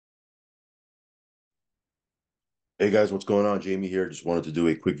Hey guys, what's going on? Jamie here. Just wanted to do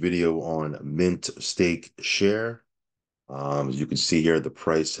a quick video on Mintstakeshare. As you can see here, the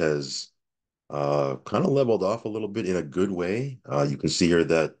price has kind of leveled off a little bit in a good way. You can see here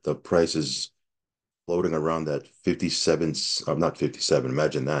that the price is floating around that 57, not 57,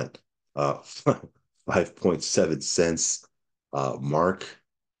 imagine that, 5.7 cents mark.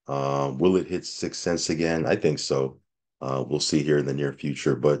 Will it hit 6 cents again? I think so. We'll see here in the near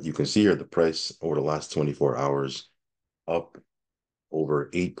future. But you can see here the price over the last 24 hours up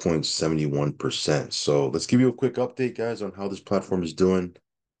over 8.71%. So let's give you a quick update, guys, on how this platform is doing.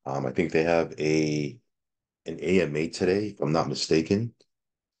 I think they have an AMA today, if I'm not mistaken.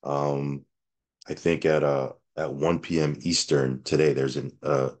 Um, I think at 1 p.m. Eastern today, there's an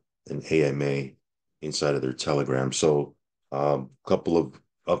AMA inside of their Telegram. So couple of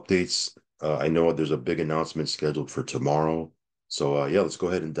updates. I know there's a big announcement scheduled for tomorrow. So yeah, let's go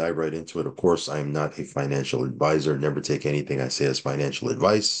ahead and dive right into it. Of course, I am not a financial advisor. Never take anything I say as financial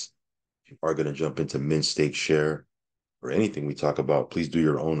advice. If you are going to jump into Mint Stake Share or anything we talk about, please do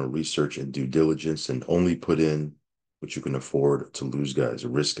your own research and due diligence and only put in what you can afford to lose, guys.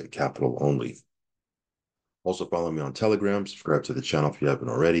 Risk and capital only. Also, follow me on Telegram. Subscribe to the channel if you haven't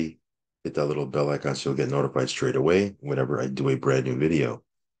already. Hit that little bell icon so you'll get notified straight away whenever I do a brand new video.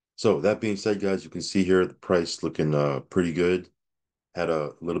 So that being said, guys, you can see here the price looking pretty good. Had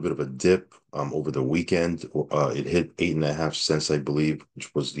a little bit of a dip over the weekend. It hit 8.5 cents, I believe,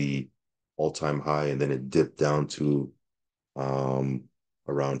 which was the all-time high, and then it dipped down to um,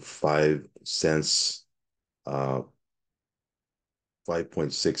 around 5 cents, uh,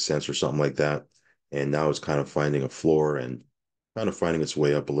 5.6 cents or something like that. And now it's kind of finding a floor and kind of finding its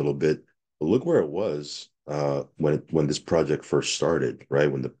way up a little bit. But look where it was when this project first started, right?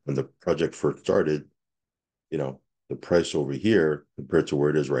 When the project first started, you know, the price over here compared to where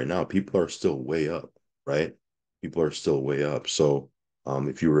it is right now, people are still way up, right? People are still way up. So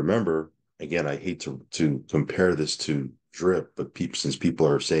if you remember, again, I hate to compare this to drip, but since people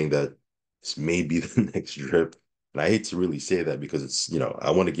are saying that this may be the next drip, and I hate to really say that because it's,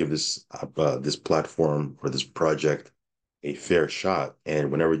 I want to give this platform or this project a fair shot. And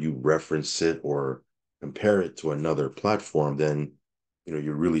whenever you reference it or compare it to another platform, then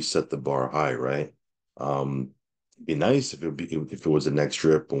you really set the bar high, right? It'd be nice if it was the next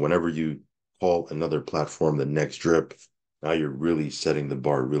drip, but whenever you call another platform the next drip, now you're really setting the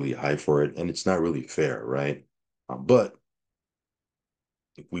bar really high for it, and it's not really fair, right? But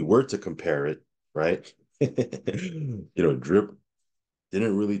if we were to compare it, right? Drip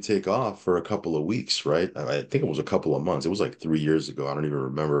didn't really take off for a couple of weeks, right? I think it was a couple of months. It was like 3 years ago. I don't even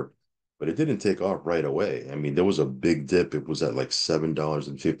remember, but it didn't take off right away. I mean, there was a big dip. It was at like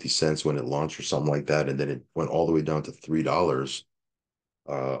 $7.50 when it launched or something like that. And then it went all the way down to $3.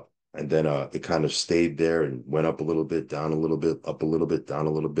 Uh, and then it kind of stayed there and went up a little bit, down a little bit, up a little bit, down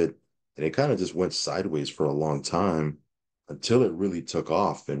a little bit. And it kind of just went sideways for a long time until it really took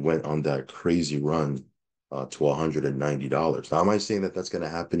off and went on that crazy run to $190. Now, am I saying that that's going to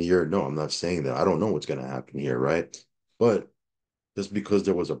happen here? No, I'm not saying that. I don't know what's going to happen here, right? But just because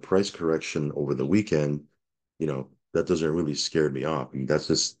there was a price correction over the weekend, that doesn't really scare me off. I mean,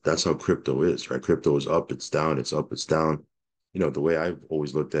 that's how crypto is, right? Crypto is up, it's down, it's up, it's down. The way I've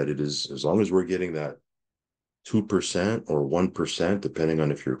always looked at it is as long as we're getting that 2% or 1%, depending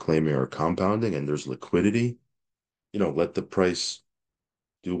on if you're claiming or compounding and there's liquidity, let the price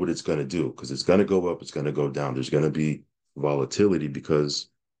do what it's going to do because it's going to go up, it's going to go down. There's going to be volatility because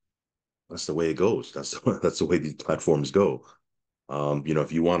that's the way it goes. That's the way these platforms go.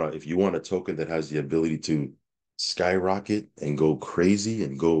 If you want a token that has the ability to skyrocket and go crazy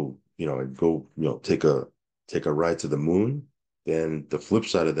and take a ride to the moon, then the flip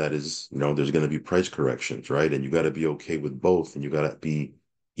side of that is, there's going to be price corrections, right? And you got to be okay with both, and you got to be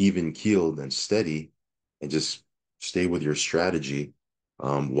even keeled and steady, and just stay with your strategy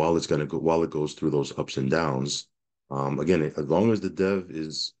while it goes through those ups and downs. Again, as long as the dev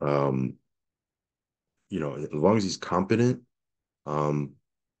is, as long as he's competent, um,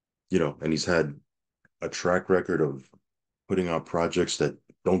 and he's had a track record of putting out projects that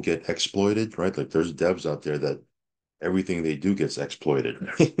don't get exploited, right? Like there's devs out there that everything they do gets exploited.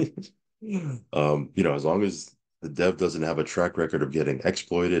 As long as the dev doesn't have a track record of getting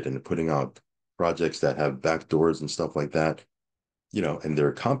exploited and putting out projects that have backdoors and stuff like that, and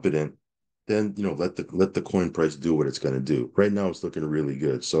they're competent, then let the coin price do what it's going to do. Right now, it's looking really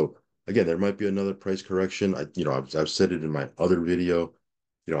good. So again, there might be another price correction. I've said it in my other video.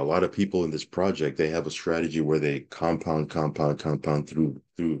 A lot of people in this project, they have a strategy where they compound through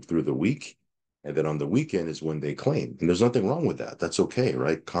the week, and then on the weekend is when they claim. And there's nothing wrong with that. That's okay,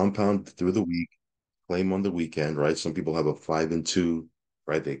 right? Compound through the week, claim on the weekend, right? Some people have a 5 and 2,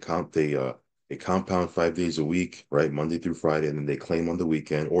 right? They compound 5 days a week, right? Monday through Friday, and then they claim on the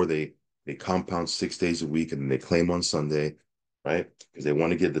weekend, or they compound 6 days a week and then they claim on Sunday, right? Because they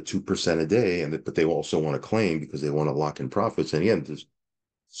want to get the 2% a day, but they also want to claim because they want to lock in profits. And again, it's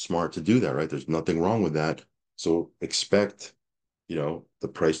smart to do that, right? There's nothing wrong with that. So expect, the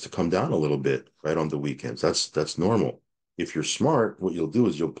price to come down a little bit, right, on the weekends. That's normal. If you're smart, what you'll do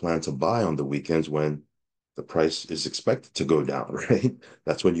is you'll plan to buy on the weekends when the price is expected to go down, right?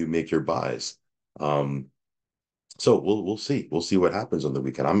 That's when you make your buys. Um, so we'll see. We'll see what happens on the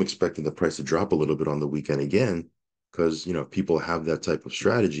weekend. I'm expecting the price to drop a little bit on the weekend again, because if people have that type of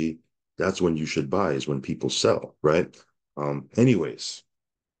strategy, that's when you should buy, is when people sell, right? Anyways,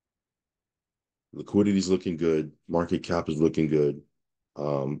 liquidity is looking good. Market cap is looking good.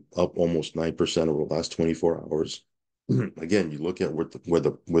 Up almost 9% over the last 24 hours. Again, you look at where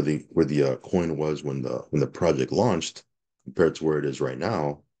the coin was when the project launched compared to where it is right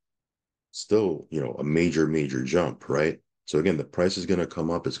now. Still, a major jump, right? So again, the price is going to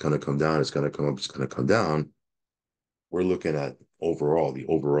come up, it's going to come down, it's going to come up, it's going to come down. We're looking at the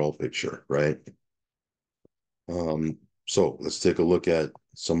overall picture, right? So let's take a look at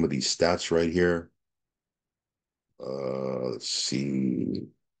some of these stats right here. Let's see.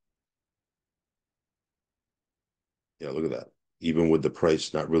 Yeah, look at that. Even with the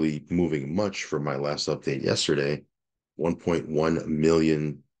price not really moving much from my last update yesterday, $1.1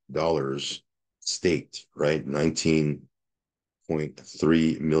 million staked, right?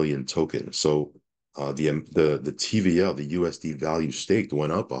 19.3 million tokens. So the TVL, the USD value staked,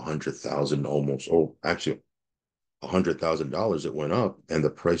 went up 100,000 almost. Oh, actually, $100,000 it went up, and the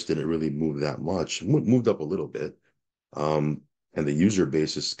price didn't really move that much. Moved up a little bit. And the user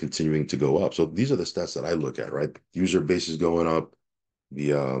base is continuing to go up. So these are the stats that I look at, right? User base is going up,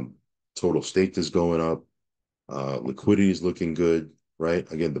 the total staked is going up, liquidity is looking good, right?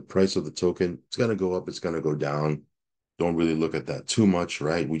 Again, the price of the token, it's going to go up, it's going to go down. Don't really look at that too much,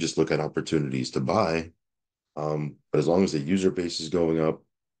 right? We just look at opportunities to buy. But as long as the user base is going up,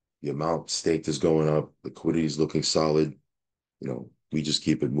 the amount staked is going up, liquidity is looking solid, we just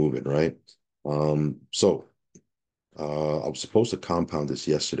keep it moving, right? So I was supposed to compound this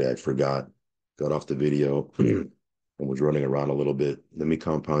yesterday. I forgot, got off the video and was running around a little bit. Let me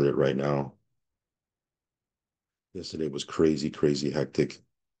compound it right now. Yesterday was crazy hectic.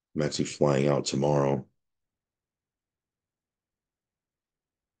 I'm actually flying out tomorrow.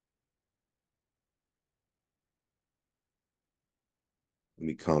 Let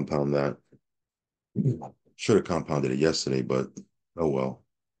me compound that. Should have compounded it yesterday, but oh well.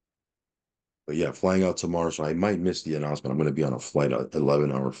 But yeah, flying out tomorrow, so I might miss the announcement. I'm going to be on a flight, an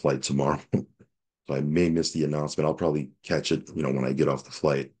 11-hour flight tomorrow. So I may miss the announcement. I'll probably catch it, when I get off the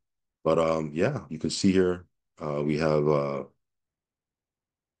flight. But yeah, you can see here we have almost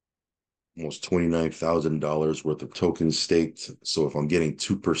 $29,000 worth of tokens staked. So if I'm getting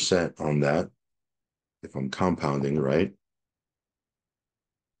 2% on that, if I'm compounding, right?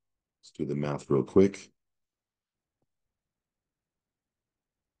 Let's do the math real quick.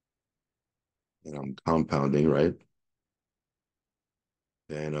 And I'm compounding, right?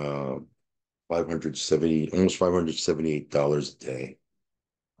 And 570, almost $578 a day.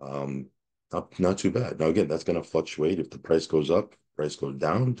 Um, not too bad. Now again, that's going to fluctuate. If the price goes up, price goes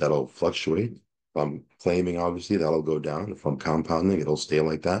down, that'll fluctuate. If I'm claiming, obviously, that'll go down. If I'm compounding, it'll stay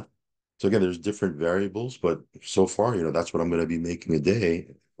like that. So again, there's different variables, but so far, that's what I'm going to be making a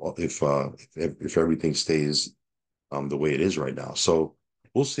day if everything stays the way it is right now. So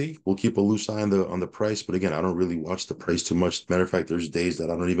we'll see. We'll keep a loose eye on the price, but again, I don't really watch the price too much. Matter of fact, there's days that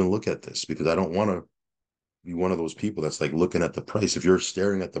I don't even look at this because I don't want to be one of those people that's like looking at the price. If you're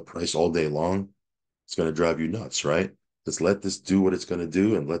staring at the price all day long, it's going to drive you nuts, right? Just let this do what it's going to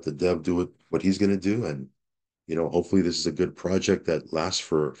do and let the dev do what he's going to do. And, hopefully this is a good project that lasts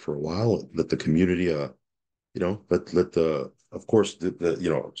for a while. Let the community, let of course,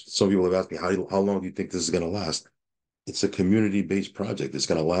 some people have asked me, how long do you think this is going to last? It's a community-based project. It's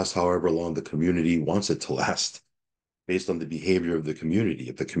going to last however long the community wants it to last, based on the behavior of the community.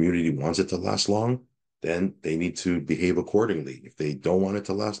 If the community wants it to last long, then they need to behave accordingly. If they don't want it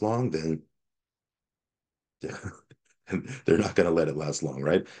to last long, then they're not going to let it last long,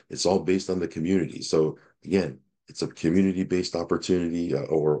 right? It's all based on the community. So again, it's a community-based opportunity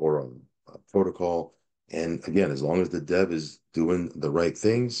or a protocol. And again, as long as the dev is doing the right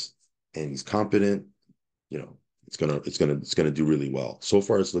things and he's competent, it's gonna do really well. So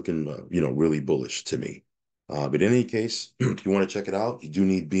far, it's looking really bullish to me. But in any case, if you want to check it out, you do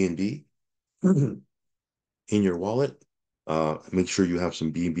need BNB in your wallet. Make sure you have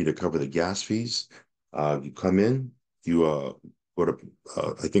some BNB to cover the gas fees. You come in, you go to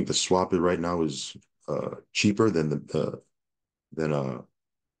I think the swap right now is cheaper than the than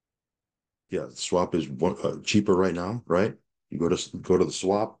yeah, swap is cheaper right now, right? You go to the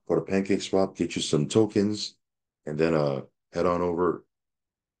swap, go to Pancake Swap, get you some tokens, and then head on over,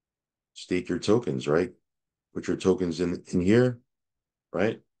 stake your tokens, right? Put your tokens in here,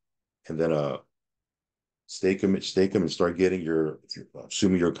 right? And then stake them, and start getting your,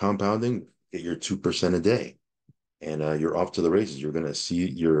 assuming you're compounding, get your 2% a day, and you're off to the races. You're gonna see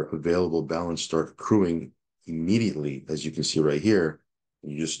your available balance start accruing immediately, as you can see right here.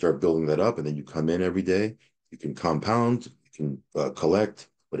 You just start building that up, and then you come in every day. You can compound, you can collect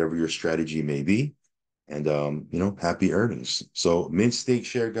whatever your strategy may be, and happy earnings. So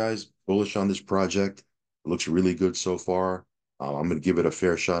Mintstakeshare, guys, bullish on this project. It looks really good so far. I'm gonna give it a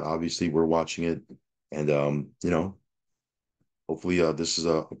fair shot. Obviously, we're watching it, and hopefully this is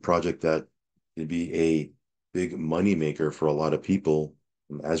a project that can be a big money maker for a lot of people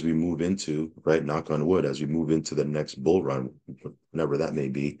as we move into, right, knock on wood, as we move into the next bull run, whenever that may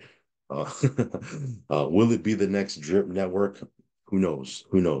be. Uh, will it be the next drip network? Who knows?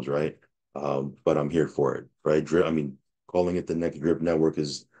 Who knows, right? But I'm here for it, right? Drip, I mean, calling it the next drip network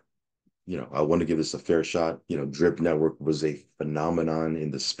is, I want to give this a fair shot. Drip Network was a phenomenon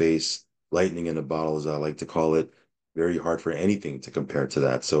in the space, lightning in a bottle, as I like to call it. Very hard for anything to compare to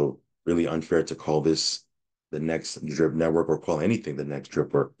that. So really unfair to call this the next Drip Network, or call anything the next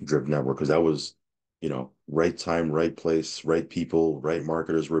Drip Network, because that was, right time, right place, right people, right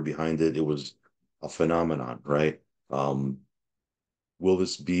marketers were behind it. It was a phenomenon, right? Um, will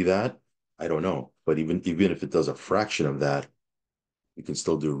this be that? I don't know. But even if it does a fraction of that, you can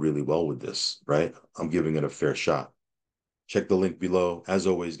still do really well with this, right? I'm giving it a fair shot. Check the link below. As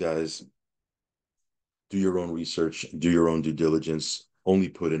always, guys, do your own research, do your own due diligence. Only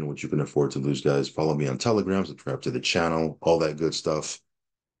put in what you can afford to lose, guys. Follow me on Telegram, subscribe to the channel, all that good stuff.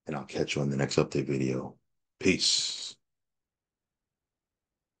 And I'll catch you on the next update video. Peace.